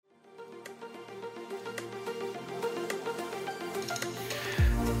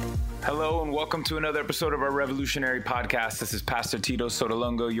Hello and welcome to another episode of our Revolutionary Podcast. This is Pastor Tito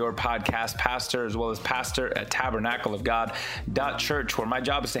Sotolongo, your podcast pastor, as well as pastor at Tabernacle of God Church, where my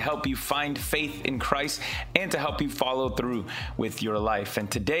job is to help you find faith in Christ and to help you follow through with your life. And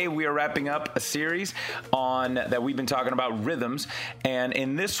today we are wrapping up a series that we've been talking about rhythms. And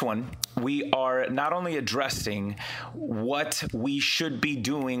in this one, we are not only addressing what we should be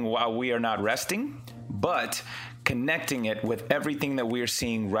doing while we are not resting, but connecting it with everything that we are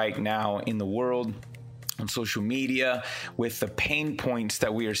seeing right now in the world, on social media, with the pain points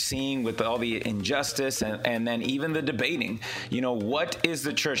that we are seeing with all the injustice and then even the debating. You know, what is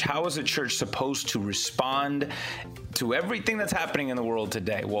the church? How is the church supposed to respond to everything that's happening in the world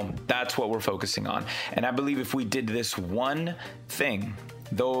today? Well, that's what we're focusing on. And I believe if we did this one thing,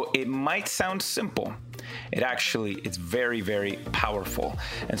 though it might sound simple, it's very, very powerful.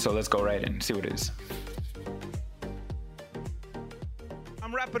 And so let's go right in and see what it is.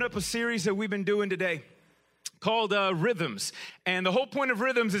 I'm wrapping up a series that we've been doing today called Rhythms. And the whole point of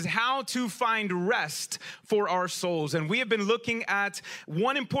Rhythms is how to find rest for our souls. And we have been looking at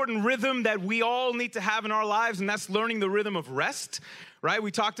one important rhythm that we all need to have in our lives, and that's learning the rhythm of rest. Right?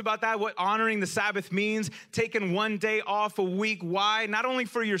 We talked about that, what honoring the Sabbath means, taking one day off a week. Why? Not only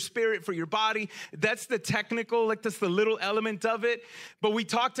for your spirit, for your body. That's the technical, that's the little element of it. But we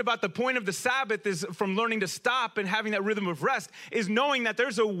talked about the point of the Sabbath is from learning to stop and having that rhythm of rest is knowing that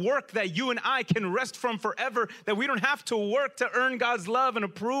there's a work that you and I can rest from forever, that we don't have to work to earn God's love and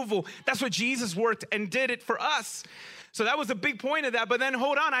approval. That's what Jesus worked and did it for us. So that was a big point of that. But then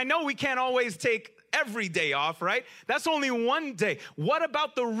hold on, I know we can't always take every day off, right? That's only one day. What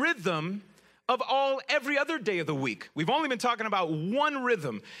about the rhythm of every other day of the week? We've only been talking about one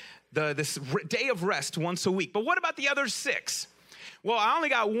rhythm, this day of rest once a week. But what about the other 6? Well, I only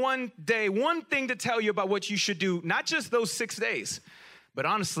got one thing to tell you about what you should do, not just those 6 days, but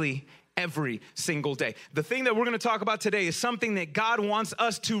honestly, every single day. The thing that we're going to talk about today is something that God wants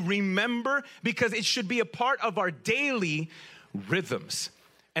us to remember because it should be a part of our daily rhythms.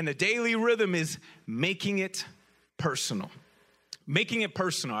 And the daily rhythm is making it personal. Making it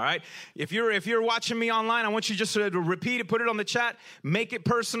personal, all right? If you're watching me online, I want you just to repeat it, put it on the chat. Make it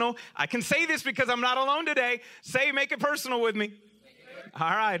personal. I can say this because I'm not alone today. Say, make it personal with me. All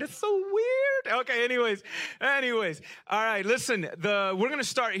right, it's so weird. Okay, anyways. All right, listen, we're going to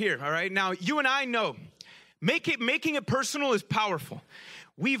start here, all right? Now, you and I know making it personal is powerful.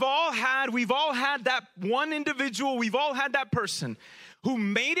 We've all had that one individual, we've all had that person who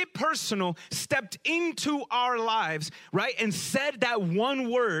made it personal, stepped into our lives, right, and said that one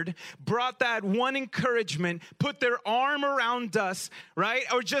word, brought that one encouragement, put their arm around us, right,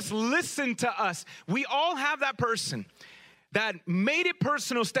 or just listened to us. We all have that person that made it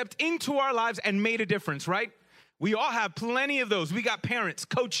personal, stepped into our lives, and made a difference, right? We all have plenty of those. We got parents,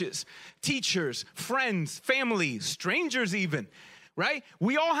 coaches, teachers, friends, family, strangers even, right?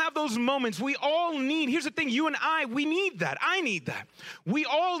 We all have those moments. We all need, here's the thing, you and we need that. I need that. We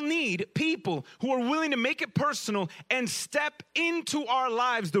all need people who are willing to make it personal and step into our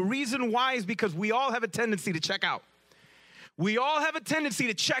lives. The reason why is because we all have a tendency to check out. We all have a tendency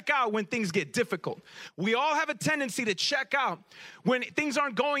to check out when things get difficult. We all have a tendency to check out when things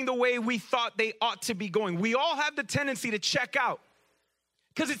aren't going the way we thought they ought to be going. We all have the tendency to check out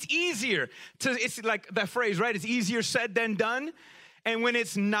because it's it's like that phrase, right? It's easier said than done. And when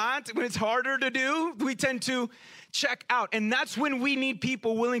it's harder to do, we tend to check out. And that's when we need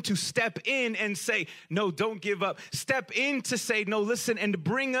people willing to step in and say, no, don't give up. Step in to say, no, listen, and to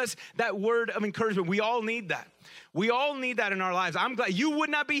bring us that word of encouragement. We all need that. We all need that in our lives. I'm glad you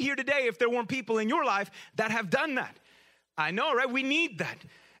would not be here today if there weren't people in your life that have done that. I know, right? We need that.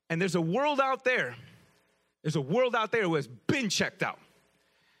 And there's a world out there. There's a world out there who has been checked out.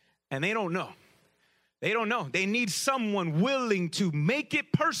 And they don't know. They don't know. They need someone willing to make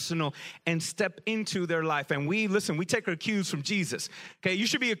it personal and step into their life. And we take our cues from Jesus. Okay, you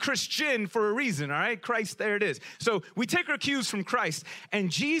should be a Christian for a reason, all right? Christ, there it is. So we take our cues from Christ. And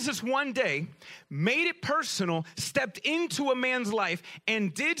Jesus one day made it personal, stepped into a man's life,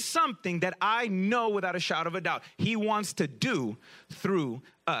 and did something that I know without a shadow of a doubt he wants to do through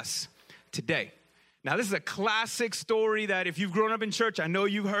us today. Now, this is a classic story that if you've grown up in church, I know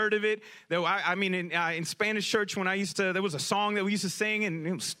you've heard of it. In Spanish church, there was a song that we used to sing, and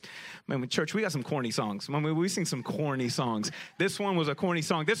it was, man, in church, we got some corny songs. I mean, we sing some corny songs. This one was a corny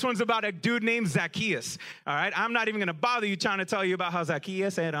song. This one's about a dude named Zacchaeus, all right? I'm not even going to bother you trying to tell you about how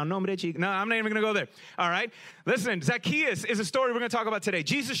Zacchaeus had a nombre de chico. No, I'm not even going to go there, all right? Listen, Zacchaeus is a story we're going to talk about today.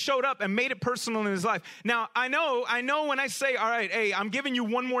 Jesus showed up and made it personal in his life. Now, I know when I say, all right, hey, I'm giving you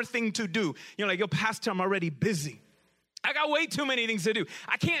one more thing to do. You're like, yo, Pastor, I'm already busy. I got way too many things to do.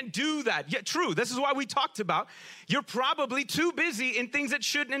 I can't do that. Yeah, true. This is why we talked about you're probably too busy in things that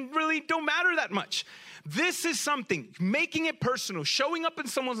shouldn't and really don't matter that much. This is something, making it personal, showing up in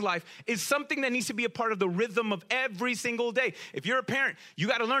someone's life is something that needs to be a part of the rhythm of every single day. If you're a parent, you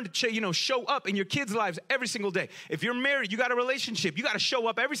got to learn to, show up in your kids' lives every single day. If you're married, you got a relationship, you got to show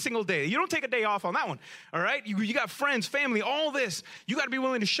up every single day. You don't take a day off on that one, all right? You got friends, family, all this. You got to be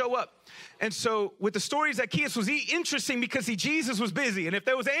willing to show up. And so with the story of Zacchaeus was interesting because Jesus was busy. And if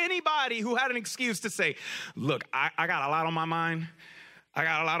there was anybody who had an excuse to say, look, I got a lot on my mind. I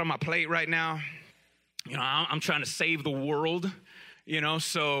got a lot on my plate right now. I'm trying to save the world,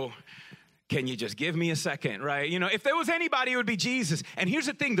 so can you just give me a second, right? If there was anybody, it would be Jesus. And here's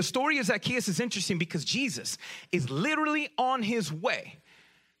the thing. The story of Zacchaeus is interesting because Jesus is literally on his way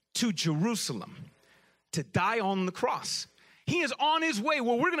to Jerusalem to die on the cross. He is on his way.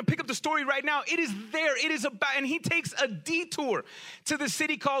 Well, we're going to pick up the story right now. It is there. It is about, and he takes a detour to the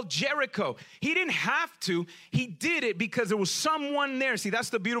city called Jericho. He didn't have to. He did it because there was someone there. See,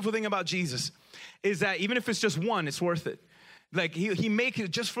 that's the beautiful thing about Jesus, is that even if it's just one, it's worth it. Like he makes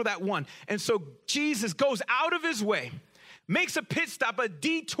it just for that one. And so Jesus goes out of his way, makes a pit stop, a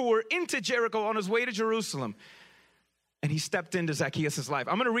detour into Jericho on his way to Jerusalem. And he stepped into Zacchaeus' life.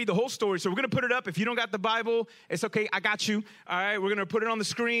 I'm going to read the whole story. So we're going to put it up. If you don't got the Bible, it's okay. I got you. All right. We're going to put it on the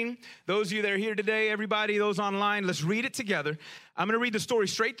screen. Those of you that are here today, everybody, those online, let's read it together. I'm going to read the story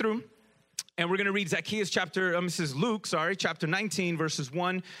straight through. And we're going to read Zacchaeus chapter 19, verses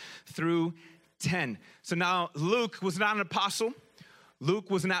 1 through 10. So now Luke was not an apostle.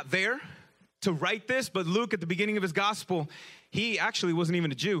 Luke was not there to write this, but Luke at the beginning of his gospel, he actually wasn't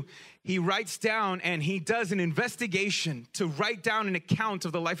even a Jew. He writes down and he does an investigation to write down an account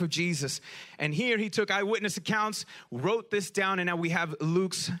of the life of Jesus. And here he took eyewitness accounts, wrote this down, and now we have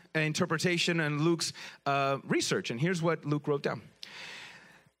Luke's interpretation and Luke's research. And here's what Luke wrote down.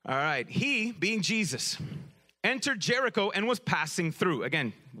 All right. He, being Jesus, entered Jericho and was passing through.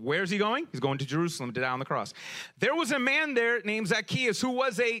 Again, where's he going? He's going to Jerusalem to die on the cross. There was a man there named Zacchaeus who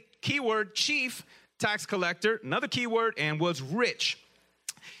was a keyword chief tax collector, another keyword, and was rich.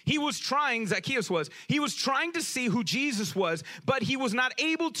 Zacchaeus was trying to see who Jesus was, but he was not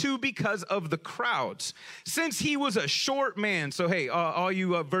able to because of the crowds, since he was a short man. So, hey, all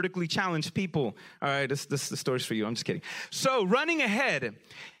you vertically challenged people, all right, this the story's for you. I'm just kidding. So, running ahead,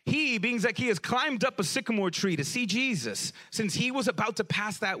 he, being Zacchaeus, climbed up a sycamore tree to see Jesus, since he was about to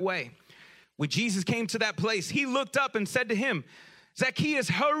pass that way. When Jesus came to that place, he looked up and said to him, Zacchaeus,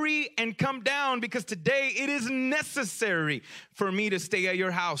 hurry and come down, because today it is necessary for me to stay at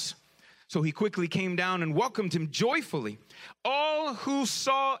your house. So he quickly came down and welcomed him joyfully. All who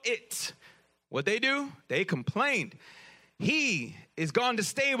saw it, what they do? They complained. He is gone to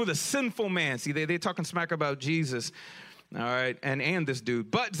stay with a sinful man. See, they're talking smack about Jesus. All right, and this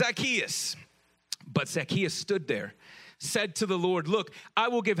dude. But Zacchaeus stood there, said to the Lord, look, I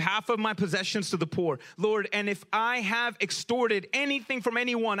will give half of my possessions to the poor, Lord, and if I have extorted anything from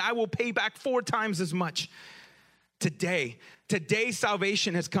anyone, I will pay back 4 times as much. Today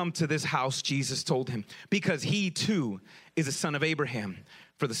salvation has come to this house, Jesus told him, because he too is a son of Abraham.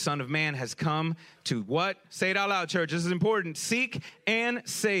 For the Son of Man has come to what? Say it out loud, church. This is important. Seek and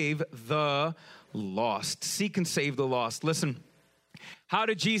save the lost. Seek and save the lost. Listen, how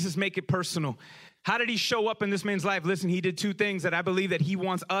did Jesus make it personal? How did he show up in this man's life? Listen, he did 2 things that I believe that he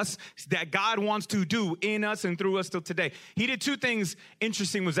wants us, that God wants to do in us and through us till today. He did 2 things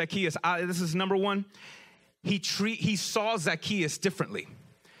interesting with Zacchaeus. This is number 1. He saw Zacchaeus differently.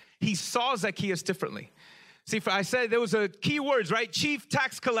 He saw Zacchaeus differently. See, I said there was a key words, right? Chief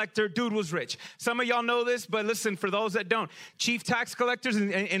tax collector, dude was rich. Some of y'all know this, but listen, for those that don't, chief tax collectors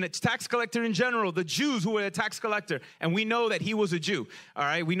and a tax collector in general, the Jews who were a tax collector, and we know that he was a Jew, all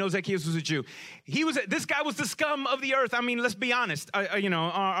right? We know Zacchaeus was a Jew. This guy was the scum of the earth. I mean, let's be honest.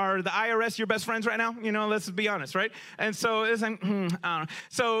 Are the IRS your best friends right now? Let's be honest, right? And so it's like, I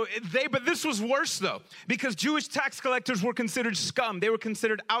don't know. But this was worse though, because Jewish tax collectors were considered scum. They were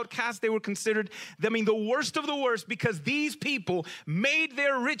considered outcasts. They were considered, the worst of the worst, because these people made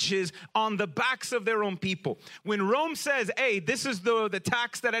their riches on the backs of their own people. When Rome says, hey, this is the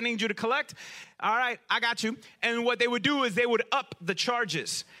tax that I need you to collect, all right, I got you. And what they would do is they would up the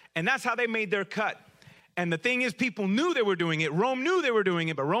charges. And that's how they made their cut. And the thing is, people knew they were doing it. Rome knew they were doing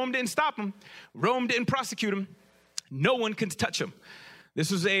it, but Rome didn't stop them. Rome didn't prosecute them. No one could touch them. This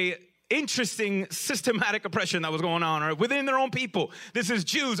was a interesting systematic oppression that was going on, right? Within their own people. This is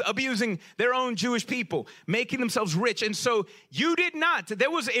Jews abusing their own Jewish people, making themselves rich. And so you did not.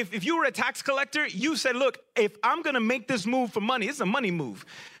 There was, if you were a tax collector, you said, look, if I'm going to make this move for money, it's a money move.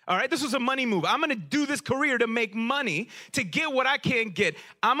 All right, this was a money move. I'm going to do this career to make money, to get what I can't get.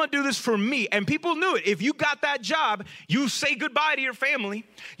 I'm going to do this for me. And people knew it. If you got that job, you say goodbye to your family.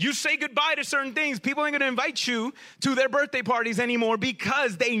 You say goodbye to certain things. People ain't going to invite you to their birthday parties anymore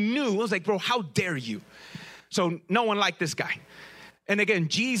because they knew. It was like, bro, how dare you? So no one liked this guy. And again,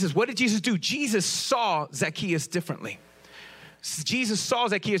 Jesus, what did Jesus do? Jesus saw Zacchaeus differently. Jesus saw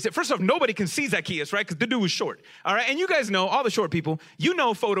Zacchaeus. First off, nobody can see Zacchaeus, right? Because the dude was short, all right? And you guys know, all the short people, you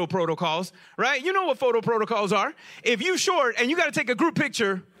know photo protocols, right? You know what photo protocols are. If you short and you got to take a group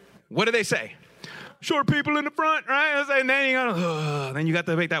picture, what do they say? Short people in the front, right? And then you got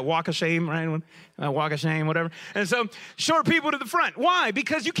to make that walk of shame, right? Walk of shame, whatever. And so short people to the front. Why?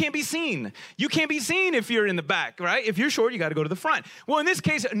 Because you can't be seen. You can't be seen if you're in the back, right? If you're short, you got to go to the front. Well, in this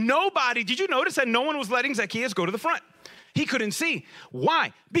case, did you notice that no one was letting Zacchaeus go to the front? He couldn't see.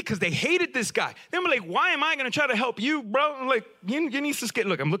 Why? Because they hated this guy. They were like, why am I going to try to help you, bro? I'm like, you need to skid.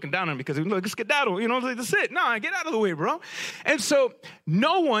 Look, I'm looking down on him because look, skedaddle. Like, that's it. No, get out of the way, bro. And so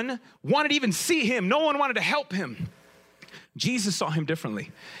no one wanted to even see him. No one wanted to help him. Jesus saw him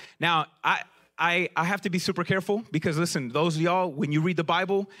differently. Now, I have to be super careful because, listen, those of y'all, when you read the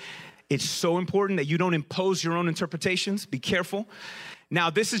Bible, it's so important that you don't impose your own interpretations. Be careful. Now,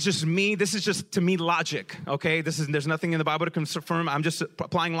 this is just me. This is just, to me, logic, okay? There's nothing in the Bible to confirm. I'm just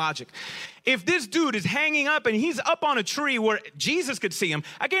applying logic. If this dude is hanging up and he's up on a tree where Jesus could see him,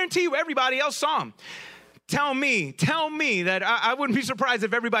 I guarantee you everybody else saw him. Tell me that I wouldn't be surprised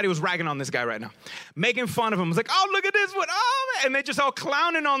if everybody was ragging on this guy right now, making fun of him. It's like, oh, look at this one. Oh, man. And they're just all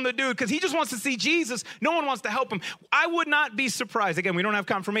clowning on the dude because he just wants to see Jesus. No one wants to help him. I would not be surprised. Again, we don't have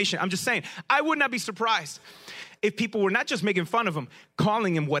confirmation. I'm just saying, I would not be surprised if people were not just making fun of him,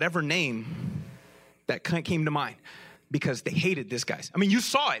 calling him whatever name that came to mind because they hated this guy. I mean, you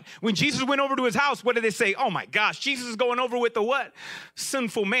saw it. When Jesus went over to his house, what did they say? Oh my gosh, Jesus is going over with the what?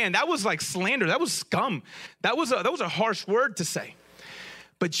 Sinful man. That was like slander. That was scum. That was a harsh word to say.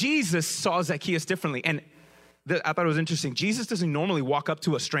 But Jesus saw Zacchaeus differently. And I thought it was interesting. Jesus doesn't normally walk up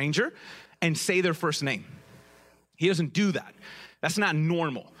to a stranger and say their first name. He doesn't do that. That's not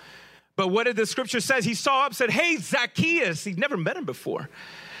normal. But what did the scripture says? He saw up, said, hey, Zacchaeus. He'd never met him before.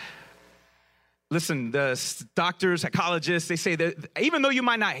 Listen, the doctors, psychologists, they say that even though you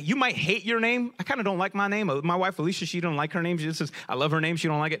might hate your name. I kind of don't like my name. My wife, Alicia, she don't like her name. She just says, I love her name. She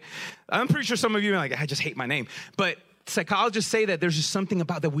don't like it. I'm pretty sure some of you are like, I just hate my name. But psychologists say that there's just something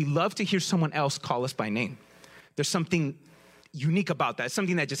about that. We love to hear someone else call us by name. There's something unique about that. It's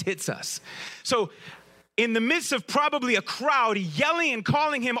something that just hits us. So in the midst of probably a crowd yelling and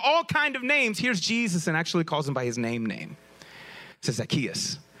calling him all kind of names, here's Jesus and actually calls him by his name. It says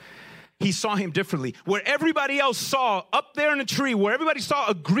Zacchaeus. He saw him differently. Where everybody else saw up there in a tree, where everybody saw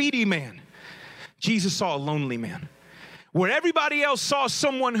a greedy man, Jesus saw a lonely man. Where everybody else saw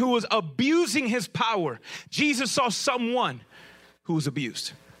someone who was abusing his power, Jesus saw someone who was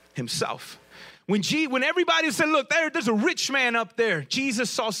abused himself. When everybody said, look, there's a rich man up there, Jesus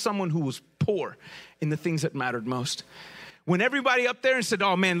saw someone who was poor in the things that mattered most. When everybody up there and said,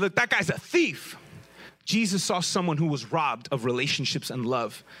 oh man, look, that guy's a thief, Jesus saw someone who was robbed of relationships and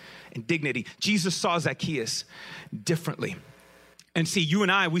love and dignity. Jesus saw Zacchaeus differently. And see, you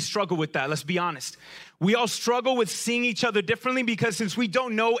and I, we struggle with that. Let's be honest. We all struggle with seeing each other differently because since we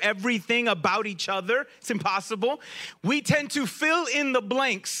don't know everything about each other, it's impossible. We tend to fill in the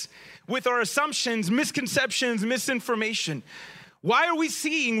blanks with our assumptions, misconceptions, misinformation. Why are we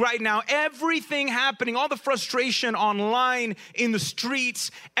seeing right now everything happening, all the frustration online, in the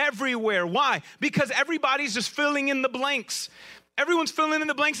streets, everywhere? Why? Because everybody's just filling in the blanks. Everyone's filling in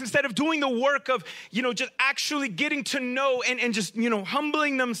the blanks instead of doing the work of, just actually getting to know and just,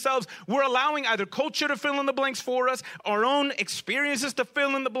 humbling themselves. We're allowing either culture to fill in the blanks for us, our own experiences to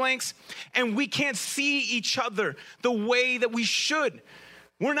fill in the blanks, and we can't see each other the way that we should.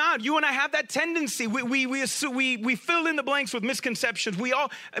 We're not. You and I have that tendency. We fill in the blanks with misconceptions. We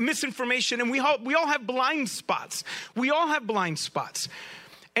all misinformation, and we all have blind spots. We all have blind spots.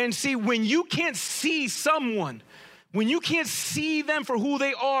 And see, when you can't see someone, when you can't see them for who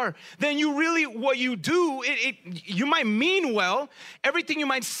they are, then what you do, you might mean well. Everything you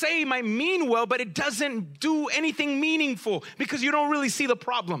might say might mean well, but it doesn't do anything meaningful because you don't really see the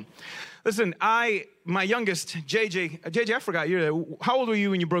problem. Listen, my youngest, JJ, I forgot, how old were you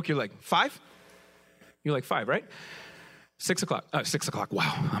when you broke your leg? 5? You're like 5, right? 6 o'clock. 6 o'clock.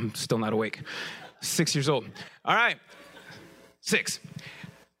 Wow, I'm still not awake. 6 years old. All right, 6.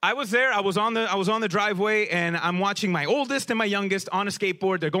 I was there. I was on the driveway, and I'm watching my oldest and my youngest on a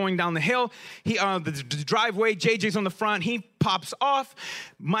skateboard. They're going down the hill. The driveway. JJ's on the front. He pops off.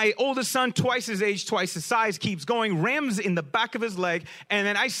 My oldest son, twice his age, twice his size, keeps going, rams in the back of his leg, and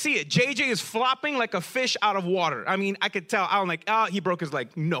then I see it. JJ is flopping like a fish out of water. I mean, I could tell. I'm like, he broke his leg.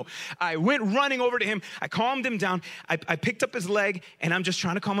 No. I went running over to him. I calmed him down. I picked up his leg, and I'm just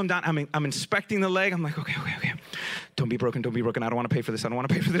trying to calm him down. I'm inspecting the leg. I'm like, okay. Don't be broken. I don't want to pay for this.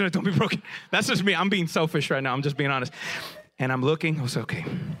 Don't be broken. That's just me. I'm being selfish right now. I'm just being honest. And I'm looking. I was okay.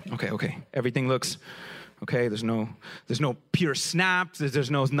 Everything looks okay. There's no pure snaps.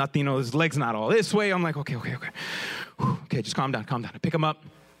 There's nothing. His leg's not all this way. I'm like, okay. Okay, just calm down. I pick him up,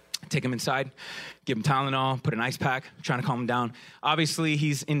 take him inside, give him Tylenol, put an ice pack, trying to calm him down. Obviously,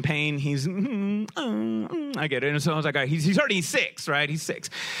 he's in pain. He's, I get it. And so I was like, he's already 6, right? He's 6.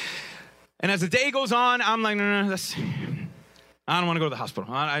 And as the day goes on, I'm like, no, I don't want to go to the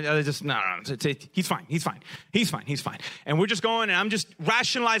hospital. He's fine. And we're just going, and I'm just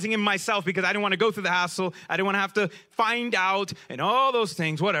rationalizing in myself because I didn't want to go through the hassle. I didn't want to have to find out and all those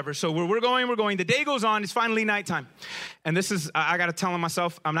things, whatever. So we're going. The day goes on. It's finally nighttime. And this is, I got to tell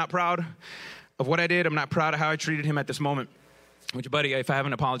myself, I'm not proud of what I did. I'm not proud of how I treated him at this moment. Which, buddy, if I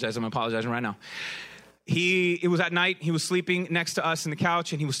haven't apologized, I'm apologizing right now. It was at night. He was sleeping next to us in the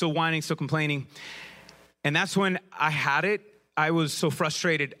couch, and he was still whining, still complaining. And that's when I had it. I was so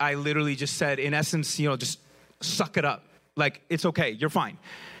frustrated. I literally just said, in essence, just suck it up. Like, it's okay. You're fine.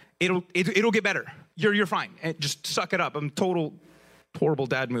 It'll get better. You're fine. And just suck it up. I'm total horrible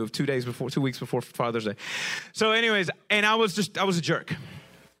dad move 2 weeks before Father's Day. So anyways, and I was a jerk.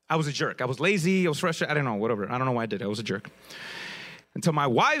 I was lazy. I was frustrated. I don't know, whatever. I don't know why I did it. I was a jerk. Until my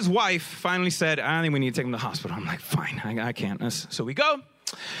wise wife finally said, I think we need to take him to the hospital. I'm like, fine, I can't. So we go.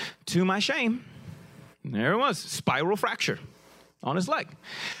 To my shame, there it was, spiral fracture on his leg.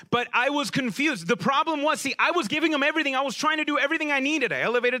 But I was confused. The problem was, I was giving him everything. I was trying to do everything I needed. I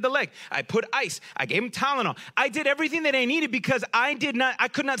elevated the leg. I put ice. I gave him Tylenol. I did everything that I needed because I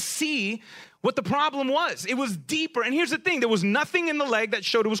could not see what the problem was. It was deeper. And here's the thing. There was nothing in the leg that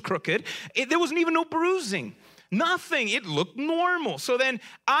showed it was crooked. There wasn't even no bruising. Nothing. It looked normal. So then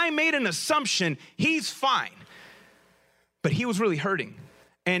I made an assumption. He's fine. But he was really hurting.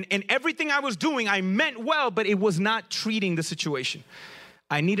 And everything I was doing, I meant well, but it was not treating the situation.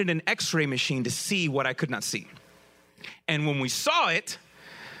 I needed an x-ray machine to see what I could not see. And when we saw it,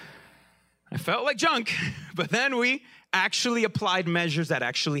 I felt like junk. But then we actually applied measures that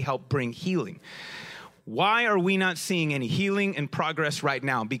actually helped bring healing. Why are we not seeing any healing and progress right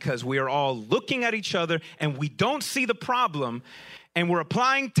now? Because we are all looking at each other and we don't see the problem, and we're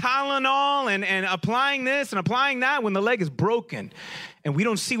applying Tylenol and applying this and applying that when the leg is broken, and we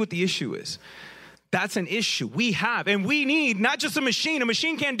don't see what the issue is. That's an issue we have, and we need not just a machine. A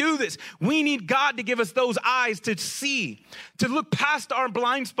machine can't do this. We need God to give us those eyes to see, to look past our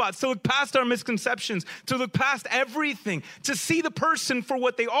blind spots, to look past our misconceptions, to look past everything, to see the person for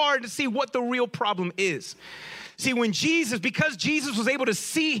what they are, to see what the real problem is. See, because Jesus was able to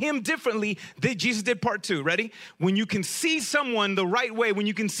see him differently, Jesus did part 2. Ready? When you can see someone the right way, when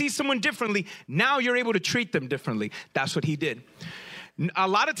you can see someone differently, now you're able to treat them differently. That's what he did. A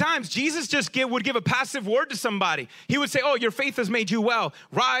lot of times, Jesus just would give a passive word to somebody. He would say, your faith has made you well.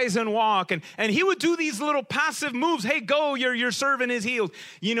 Rise and walk. And he would do these little passive moves. Hey, go, your servant is healed.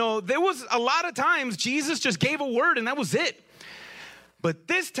 There was a lot of times Jesus just gave a word and that was it. But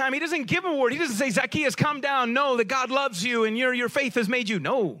this time, he doesn't give a word. He doesn't say, Zacchaeus, come down. No, that God loves you and your faith has made you.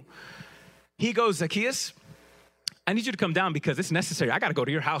 No. He goes, Zacchaeus, I need you to come down because it's necessary. I got to go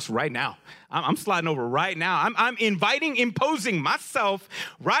to your house right now. I'm sliding over right now. I'm imposing myself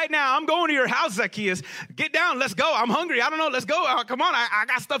right now. I'm going to your house, Zacchaeus. Get down. Let's go. I'm hungry. I don't know. Let's go. Come on. I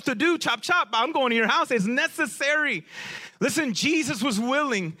got stuff to do. Chop, chop. I'm going to your house. It's necessary. Listen, Jesus was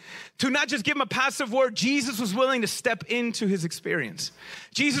willing to not just give him a passive word. Jesus was willing to step into his experience.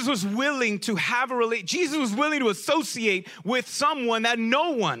 Jesus was willing to have Jesus was willing to associate with someone that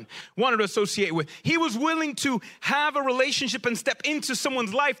no one wanted to associate with. He was willing to have a relationship and step into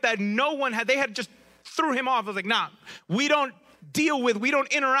someone's life that no one had. They had just threw him off. I was like, nah, we don't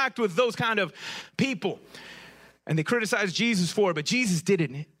interact with those kind of people. And they criticized Jesus for it, but Jesus did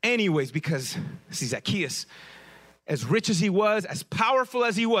it anyways because, see, Zacchaeus, as rich as he was, as powerful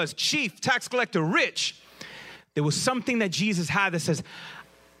as he was, chief tax collector, rich, there was something that Jesus had that says,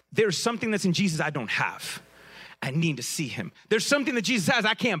 there's something that's in Jesus I don't have. I need to see him. There's something that Jesus has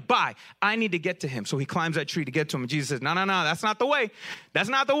I can't buy. I need to get to him. So he climbs that tree to get to him. And Jesus says, no, that's not the way. That's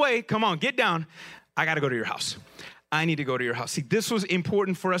not the way. Come on, get down. I got to go to your house. I need to go to your house. See, this was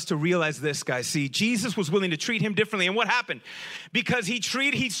important for us to realize this, guys. See, Jesus was willing to treat him differently. And what happened? Because he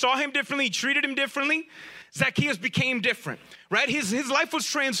saw him differently, he treated him differently, Zacchaeus became different, right? His life was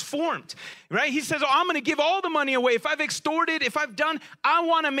transformed, right? He says, I'm going to give all the money away. If I've extorted, if I've done, I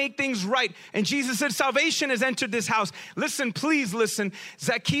want to make things right. And Jesus said, salvation has entered this house. Listen, please listen.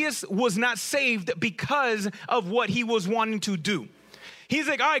 Zacchaeus was not saved because of what he was wanting to do. He's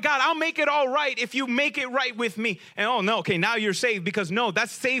like, all right, God, I'll make it all right if you make it right with me. And oh, no, okay, now you're saved, because no,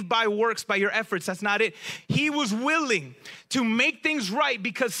 that's saved by works, by your efforts. That's not it. He was willing to make things right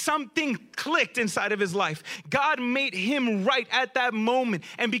because something clicked inside of his life. God made him right at that moment.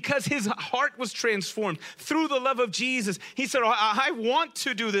 And because his heart was transformed through the love of Jesus, he said, I want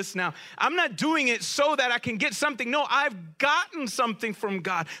to do this now. I'm not doing it so that I can get something. No, I've gotten something from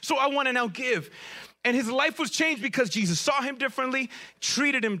God, so I want to now give. And his life was changed because Jesus saw him differently,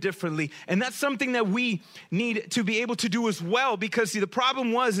 treated him differently. And that's something that we need to be able to do as well. Because see, the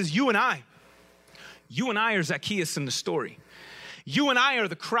problem is you and I are Zacchaeus in the story. You and I are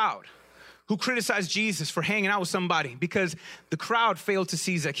the crowd who criticized Jesus for hanging out with somebody because the crowd failed to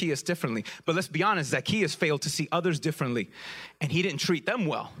see Zacchaeus differently. But let's be honest, Zacchaeus failed to see others differently. And he didn't treat them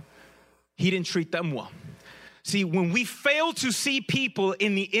well. See, when we fail to see people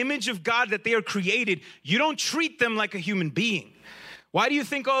in the image of God that they are created, you don't treat them like a human being. Why do you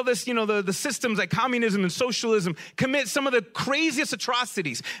think all this, the systems like communism and socialism commit some of the craziest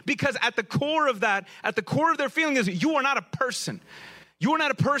atrocities? Because at the core of their feeling is you are not a person. You are not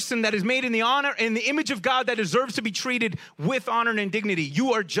a person that is made in the honor and the image of God that deserves to be treated with honor and dignity.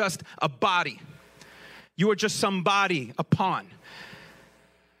 You are just a body. You are just somebody, a pawn.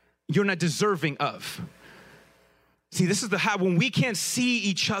 You're not deserving of. See, this is when we can't see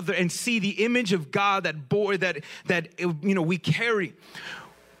each other and see the image of God that we carry.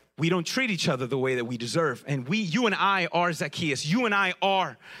 We don't treat each other the way that we deserve. And you and I are Zacchaeus. You and I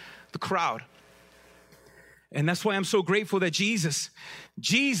are the crowd. And that's why I'm so grateful that Jesus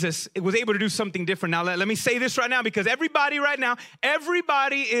was able to do something different. Now, let me say this right now, because everybody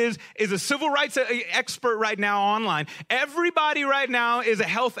is a civil rights expert right now online. Everybody right now is a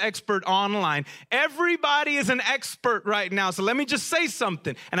health expert online. Everybody is an expert right now. So let me just say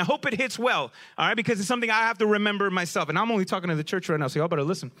something, and I hope it hits well, all right, because it's something I have to remember myself. And I'm only talking to the church right now, so y'all better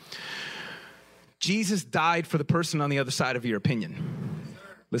listen. Jesus died for the person on the other side of your opinion.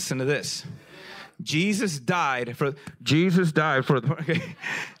 Listen to this. Jesus died for the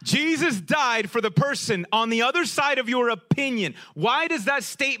person on the other side of your opinion. Why does that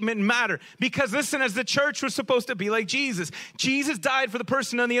statement matter? Because listen, as the church was supposed to be like Jesus. Jesus died for the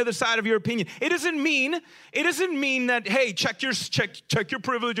person on the other side of your opinion. It doesn't mean that, hey, check your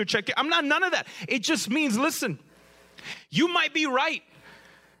privilege or I'm not none of that. It just means, listen, you might be right.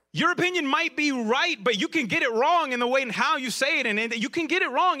 Your opinion might be right, but you can get it wrong in the way and how you say it, and you can get it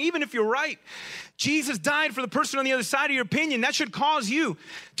wrong even if you're right. Jesus died for the person on the other side of your opinion. That should cause you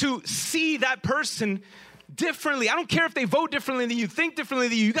to see that person differently. I don't care if they vote differently than you, think differently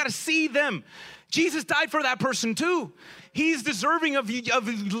than you. You got to see them. Jesus died for that person too. He's deserving of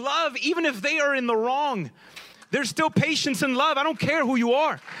love, even if they are in the wrong. There's still patience and love. I don't care who you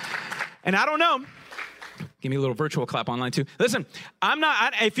are. And I don't know. Give me a little virtual clap online too. Listen,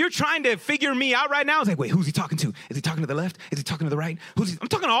 if you're trying to figure me out right now, it's like, wait, who's he talking to? Is he talking to the left? Is he talking to the right? I'm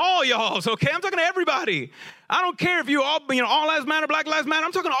talking to all y'all, okay? I'm talking to everybody. I don't care if you all lives matter, Black Lives Matter.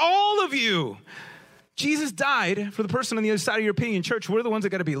 I'm talking to all of you. Jesus died for the person on the other side of your opinion. Church, we're the ones that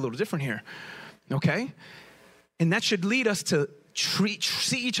got to be a little different here, okay? And that should lead us to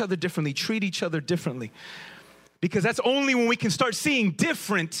see each other differently, treat each other differently. Because that's only when we can start seeing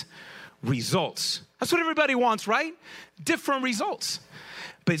different results. That's what everybody wants, right? Different results.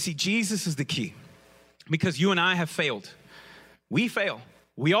 But see, Jesus is the key. Because you and I have failed. We fail.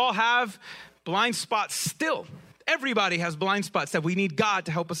 We all have blind spots still. Everybody has blind spots that we need God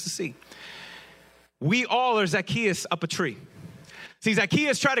to help us to see. We all are Zacchaeus up a tree. See,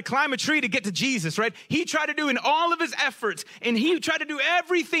 Zacchaeus tried to climb a tree to get to Jesus, right? He tried to do in all of his efforts, and he tried to do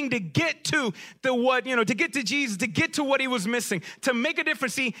everything to get to to get to Jesus, to get to what he was missing, to make a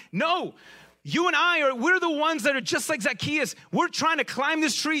difference. See, no, you and we're the ones that are just like Zacchaeus. We're trying to climb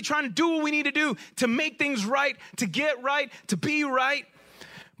this tree, trying to do what we need to do to make things right, to get right, to be right.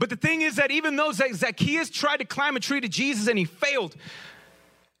 But the thing is that even though Zacchaeus tried to climb a tree to Jesus and he failed,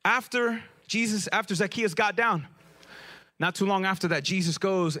 after Zacchaeus got down, not too long after that, Jesus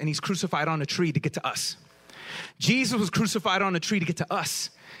goes and he's crucified on a tree to get to us. Jesus was crucified on a tree to get to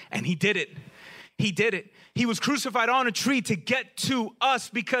us, and he did it. He did it. He was crucified on a tree to get to us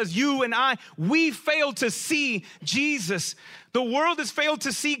because you and I, we failed to see Jesus. The world has failed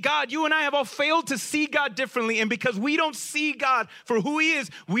to see God. You and I have all failed to see God differently. And because we don't see God for who he is,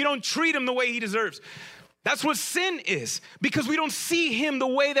 we don't treat him the way he deserves. That's what sin is. Because we don't see him the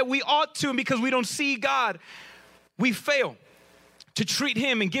way that we ought to, and because we don't see God, we fail to treat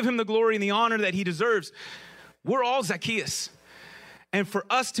him and give him the glory and the honor that he deserves. We're all Zacchaeus. And for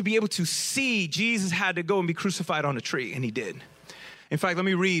us to be able to see, Jesus had to go and be crucified on a tree, and he did. In fact, I'm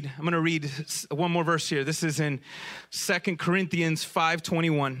going to read one more verse here. This is in 2 Corinthians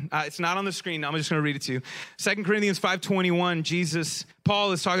 5:21. It's not on the screen. I'm just going to read it to you. 2 Corinthians 5:21,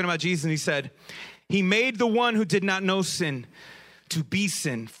 Paul is talking about Jesus, and he said, he made the one who did not know sin to be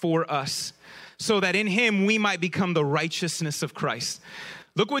sin for us, so that in him we might become the righteousness of Christ.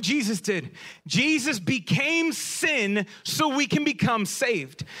 Look what Jesus did. Jesus became sin so we can become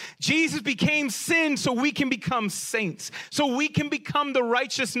saved. Jesus became sin so we can become saints, so we can become the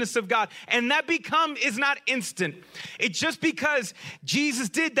righteousness of God. And that is not instant. It's just because Jesus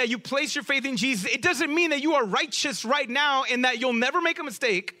did that, you place your faith in Jesus. It doesn't mean that you are righteous right now and that you'll never make a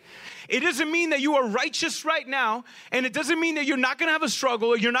mistake. It doesn't mean that you are righteous right now, and it doesn't mean that you're not going to have a struggle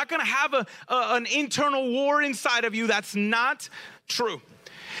or you're not going to have an internal war inside of you. That's not true.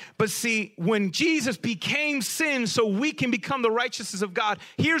 But see, when Jesus became sin so we can become the righteousness of God,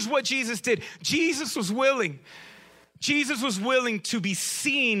 here's what Jesus did. Jesus was willing to be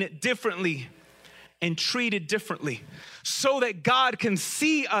seen differently and treated differently so that God can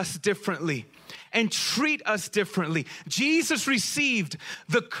see us differently and treat us differently. Jesus received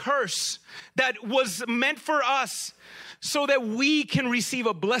the curse that was meant for us so that we can receive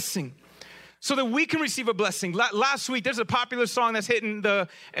a blessing. Last week, there's a popular song that's hitting the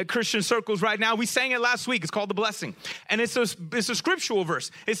Christian circles right now. We sang it last week. It's called The Blessing. And it's a scriptural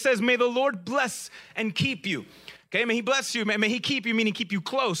verse. It says, may the Lord bless and keep you. Okay, may he bless you. May he keep you, meaning keep you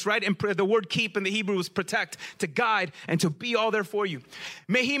close, right? And the word keep in the Hebrew is protect, to guide, and to be all there for you.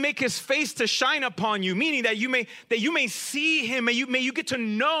 May he make his face to shine upon you, meaning that you may see him. May you get to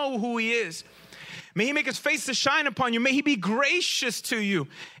know who he is. May he make his face to shine upon you. May he be gracious to you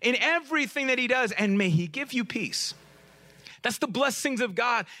in everything that he does. And may he give you peace. That's the blessings of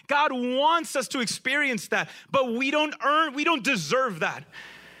God. God wants us to experience that, but we don't deserve that.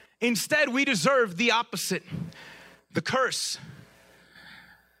 Instead, we deserve the opposite, the curse.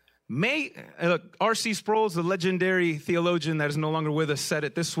 R.C. Sproul, the legendary theologian that is no longer with us, said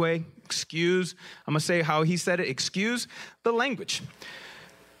it this way. I'm going to say how he said it. Excuse the language.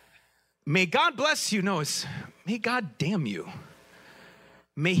 May God bless you. No, may God damn you.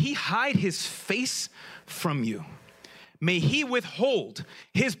 May he hide his face from you. May he withhold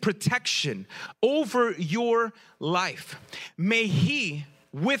his protection over your life. May he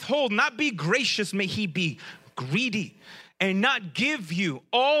withhold, not be gracious, may he be greedy and not give you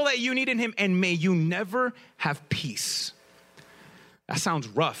all that you need in him. And may you never have peace. That sounds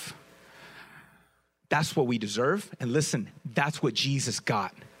rough. That's what we deserve. And listen, that's what Jesus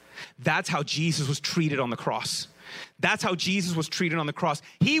got. That's how Jesus was treated on the cross. That's how Jesus was treated on the cross.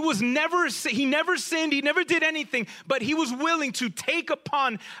 He never sinned. He never did anything, but he was willing to take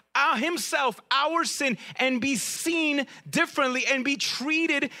upon himself our sin and be seen differently and be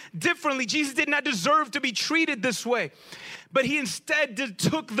treated differently. Jesus did not deserve to be treated this way, but he instead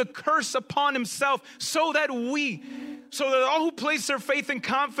took the curse upon himself so that all who place their faith and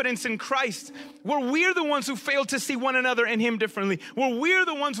confidence in Christ, we're the ones who fail to see one another and him differently. We're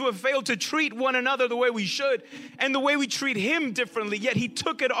the ones who have failed to treat one another the way we should and the way we treat him differently. Yet he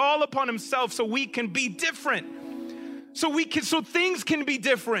took it all upon himself so we can be different. So things can be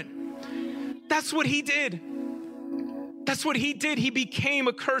different. That's what he did. He became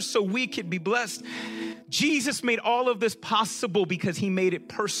a curse so we could be blessed. Jesus made all of this possible because he made it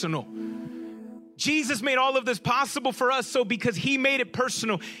personal. Jesus made all of this possible for us because he made it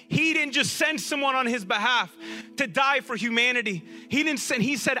personal. He didn't just send someone on his behalf to die for humanity.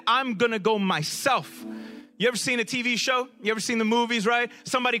 He said, I'm going to go myself. You ever seen a TV show? You ever seen the movies, right?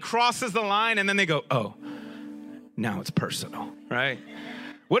 Somebody crosses the line and then they go, oh, now it's personal, right?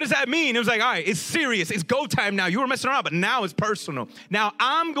 What does that mean? It was like, all right, it's serious. It's go time now. You were messing around, but now it's personal. Now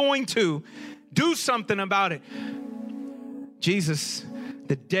I'm going to do something about it. Jesus,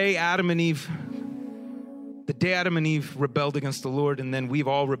 the day Adam and Eve rebelled against the Lord, and then we've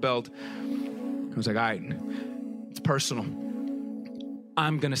all rebelled. It was like, all right, it's personal.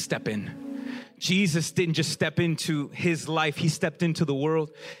 I'm going to step in. Jesus didn't just step into his life. He stepped into the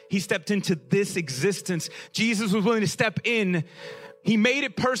world. He stepped into this existence. Jesus was willing to step in. He made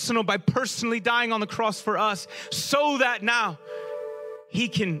it personal by personally dying on the cross for us so that now he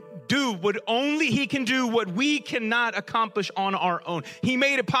can do what only he can do, what we cannot accomplish on our own. He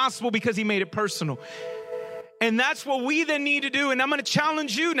made it possible because he made it personal. And that's what we then need to do. And I'm going to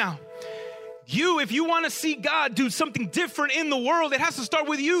challenge you now. If you want to see God do something different in the world, it has to start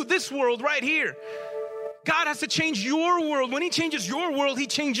with you, this world right here. God has to change your world. When he changes your world, he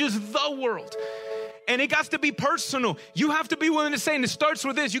changes the world. And it got to be personal. You have to be willing to say, and it starts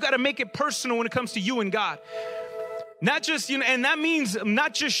with this, you got to make it personal when it comes to you and God. Not just, and that means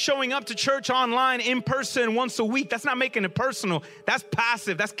not just showing up to church online in person once a week. That's not making it personal. That's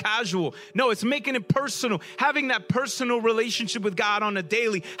passive. That's casual. No, it's making it personal. Having that personal relationship with God on a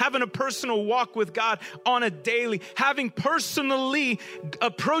daily. Having a personal walk with God on a daily. Having personally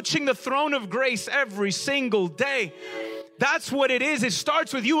approaching the throne of grace every single day. That's what it is. It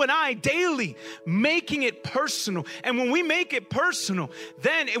starts with you and I daily, making it personal. And when we make it personal,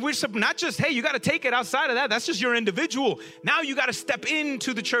 then we're not just, hey, you got to take it outside of that. That's just your individual. Now you got to step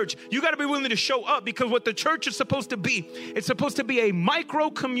into the church. You got to be willing to show up, because what the church is supposed to be, it's supposed to be a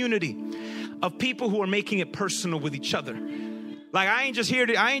micro community of people who are making it personal with each other. Like I ain't just here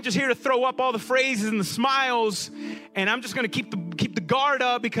to throw up all the phrases and the smiles, and I'm just going to keep the guard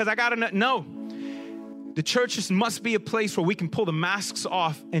up because I got to know. The churches must be a place where we can pull the masks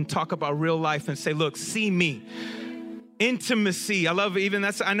off and talk about real life and say, look, see me. Intimacy. I love even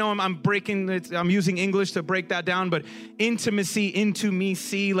that's, I know I'm using English to break that down, but intimacy, into me,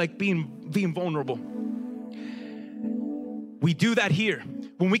 see, like being vulnerable. We do that here.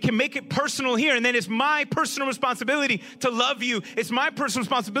 When we can make it personal here, and then it's my personal responsibility to love you. It's my personal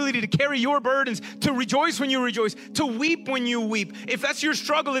responsibility to carry your burdens, to rejoice when you rejoice, to weep when you weep. If that's your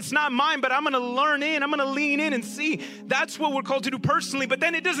struggle, it's not mine, but I'm going to lean in and see. That's what we're called to do personally. But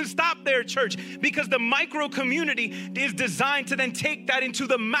then it doesn't stop there, church, because the micro community is designed to then take that into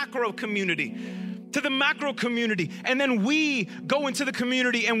the macro community. To the macro community. And then we go into the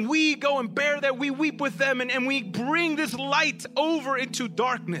community and we go and bear that. We weep with them and we bring this light over into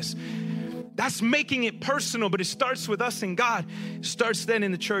darkness. That's making it personal, but it starts with us and God. It starts then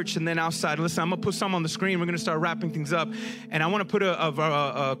in the church and then outside. Listen, I'm going to put some on the screen. We're going to start wrapping things up. And I want to put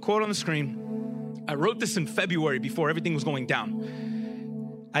a quote on the screen. I wrote this in February before everything was going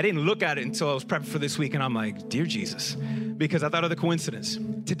down. I didn't look at it until I was prepping for this week, and I'm like, dear Jesus, because I thought of the coincidence.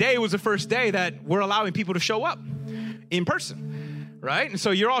 Today was the first day that we're allowing people to show up in person, right? And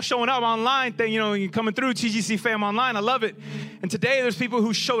so you're all showing up online, you're coming through TGC fam online. I love it. And today there's people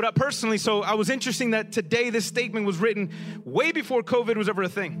who showed up personally. So I was interesting that today this statement was written way before COVID was ever a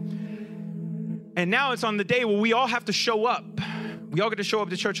thing. And now it's on the day where we all have to show up. We all get to show up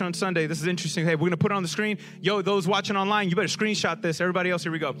to church on Sunday. This is interesting. Hey, we're going to put it on the screen. Yo, those watching online, you better screenshot this. Everybody else,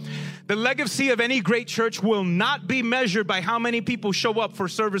 here we go. The legacy of any great church will not be measured by how many people show up for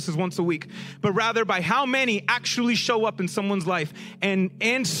services once a week, but rather by how many actually show up in someone's life and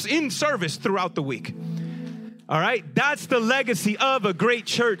in service throughout the week. All right? That's the legacy of a great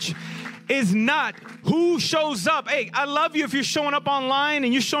church. Is not who shows up. Hey, I love you if you're showing up online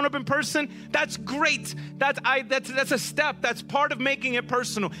and you're showing up in person. That's great. That's a step. That's part of making it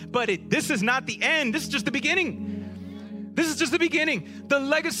personal. But this is not the end. This is just the beginning. This is just the beginning. The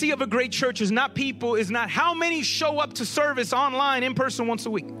legacy of a great church is not how many show up to service online in person once a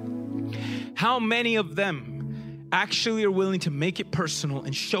week. How many of them actually are willing to make it personal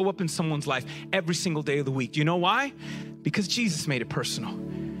and show up in someone's life every single day of the week. Do you know why? Because Jesus made it personal.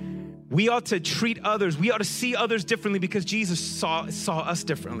 We ought to treat others. We ought to see others differently because Jesus saw us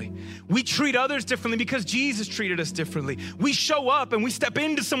differently. We treat others differently because Jesus treated us differently. We show up and we step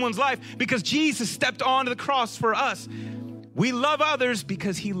into someone's life because Jesus stepped onto the cross for us. We love others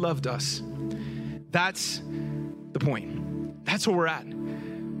because he loved us. That's the point. That's where we're at.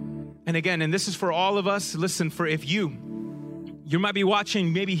 And again, and this is for all of us. Listen, for if you might be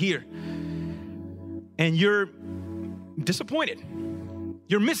watching maybe here and you're disappointed.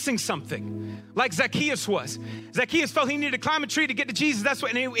 You're missing something, like Zacchaeus was. Zacchaeus felt he needed to climb a tree to get to Jesus.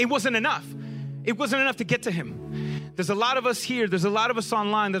 And it wasn't enough. It wasn't enough to get to him. There's a lot of us here. There's a lot of us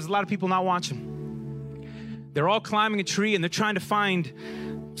online. There's a lot of people not watching. They're all climbing a tree and they're trying to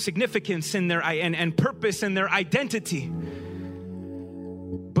find significance in their and purpose in their identity.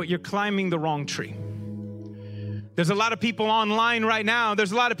 But you're climbing the wrong tree. There's a lot of people online right now.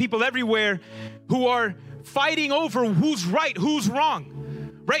 There's a lot of people everywhere who are fighting over who's right, who's wrong.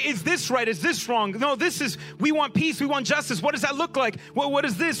 Right? Is this right? Is this wrong? No, we want peace. We want justice. What does that look like? What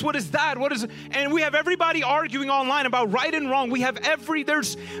is this? What is that? And we have everybody arguing online about right and wrong.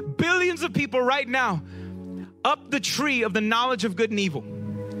 There's billions of people right now up the tree of the knowledge of good and evil.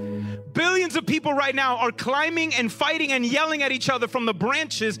 Billions of people right now are climbing and fighting and yelling at each other from the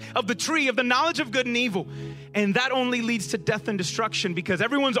branches of the tree of the knowledge of good and evil. And that only leads to death and destruction because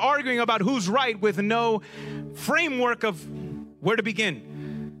everyone's arguing about who's right with no framework of where to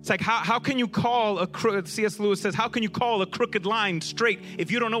begin. It's like, how can you call a crooked, C.S. Lewis says, how can you call a crooked line straight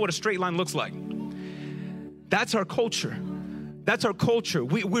if you don't know what a straight line looks like? That's our culture. That's our culture.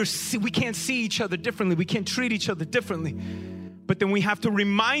 We can't see each other differently. We can't treat each other differently. But then we have to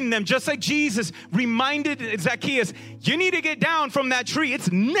remind them, just like Jesus reminded Zacchaeus, you need to get down from that tree.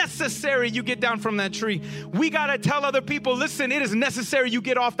 It's necessary you get down from that tree. We got to tell other people, listen, it is necessary you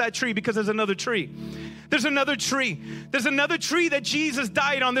get off that tree because there's another tree. There's another tree. There's another tree that Jesus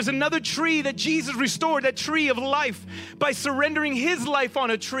died on. There's another tree that Jesus restored, that tree of life, by surrendering his life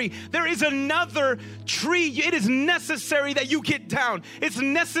on a tree. There is another tree. It is necessary that you get down. It's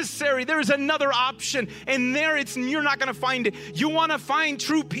necessary. There is another option. And you're not going to find it. You want to find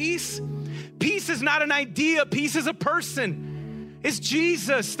true peace? Peace is not an idea. Peace is a person. It's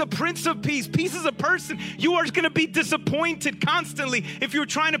Jesus, the Prince of Peace. Peace is a person. You are going to be disappointed constantly if you're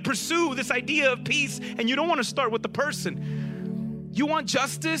trying to pursue this idea of peace and you don't want to start with the person. You want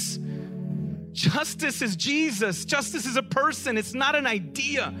justice? Justice is Jesus. Justice is a person. It's not an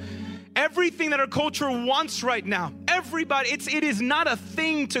idea. Everything that our culture wants right now, it is not a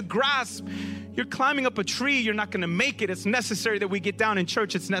thing to grasp. You're climbing up a tree. You're not going to make it. It's necessary that we get down in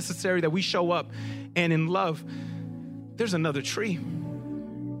church. It's necessary that we show up and in love. There's another tree.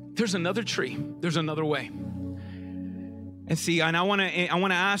 There's another tree. There's another way. And see, and I want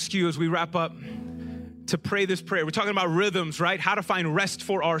to ask you as we wrap up to pray this prayer. We're talking about rhythms, right? How to find rest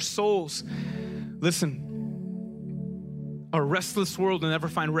for our souls. Listen, a restless world will never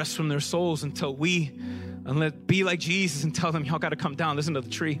find rest from their souls until we be like Jesus and tell them, y'all got to come down, listen to the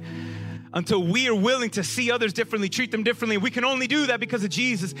tree. Until we are willing to see others differently, treat them differently. We can only do that because of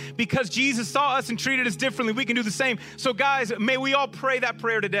Jesus. Because Jesus saw us and treated us differently, we can do the same. So guys, may we all pray that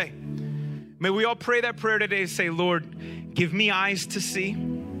prayer today. May we all pray that prayer today and say, Lord, give me eyes to see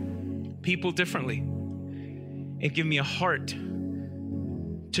people differently. And give me a heart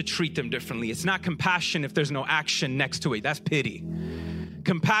to treat them differently. It's not compassion if there's no action next to it. That's pity.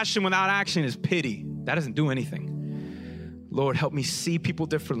 Compassion without action is pity. That doesn't do anything. Lord, help me see people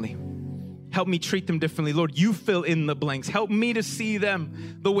differently. Help me treat them differently. Lord, you fill in the blanks. Help me to see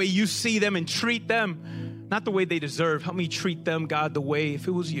them the way you see them and treat them, not the way they deserve. Help me treat them, God, the way if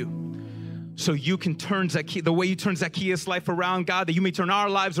it was you. So you can turn the way you turn Zacchaeus' life around, God, that you may turn our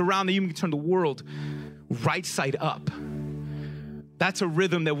lives around, that you may turn the world right side up. That's a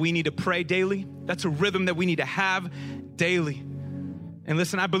rhythm that we need to pray daily. That's a rhythm that we need to have daily. And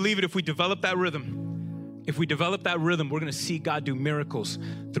listen, I believe it if we develop that rhythm. If we develop that rhythm, we're going to see God do miracles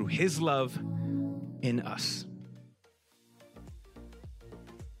through his love in us.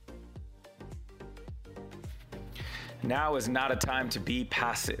 Now is not a time to be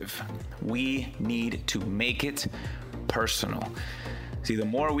passive. We need to make it personal. See, the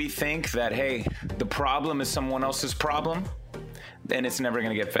more we think that, hey, the problem is someone else's problem, then it's never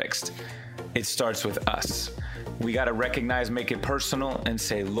going to get fixed. It starts with us. We got to recognize, make it personal, and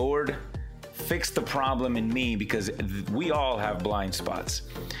say, Lord, fix the problem in me because we all have blind spots.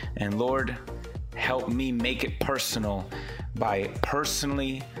 And Lord, help me make it personal by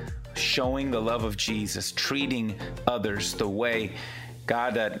personally showing the love of Jesus, treating others the way,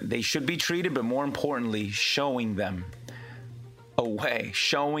 God, that they should be treated, but more importantly, showing them a way,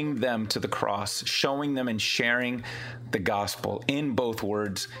 showing them to the cross, showing them and sharing the gospel in both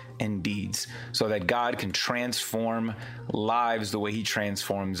words and deeds so that God can transform lives the way he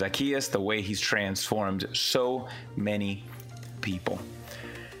transformed Zacchaeus, the way he's transformed so many people.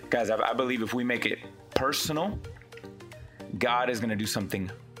 Guys, I believe if we make it personal, God is going to do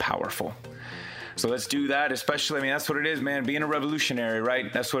something powerful. So let's do that, especially, that's what it is, man, being a revolutionary,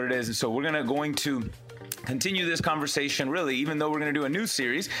 right? That's what it is. And so we're going to continue this conversation, really, even though we're going to do a new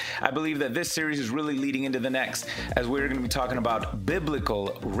series. I believe that this series is really leading into the next, as we're going to be talking about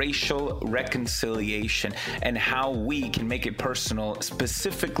biblical racial reconciliation and how we can make it personal,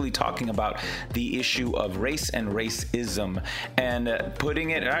 specifically talking about the issue of race and racism and putting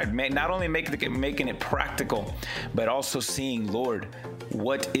it, not only making it practical, but also seeing, Lord,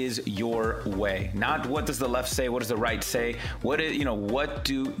 what is your way? Not what does the left say, what does the right say? What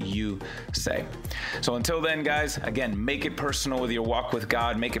do you say? So until then, guys, again, make it personal with your walk with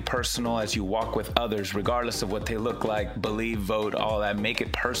God. Make it personal as you walk with others, regardless of what they look like, believe, vote, all that. Make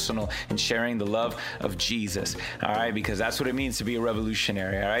it personal in sharing the love of Jesus, all right? Because that's what it means to be a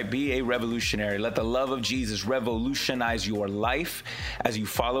revolutionary, all right? Be a revolutionary. Let the love of Jesus revolutionize your life as you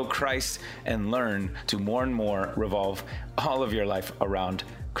follow Christ and learn to more and more revolve all of your life around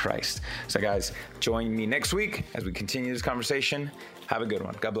Christ. So, guys, join me next week as we continue this conversation. Have a good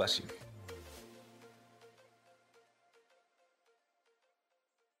one. God bless you.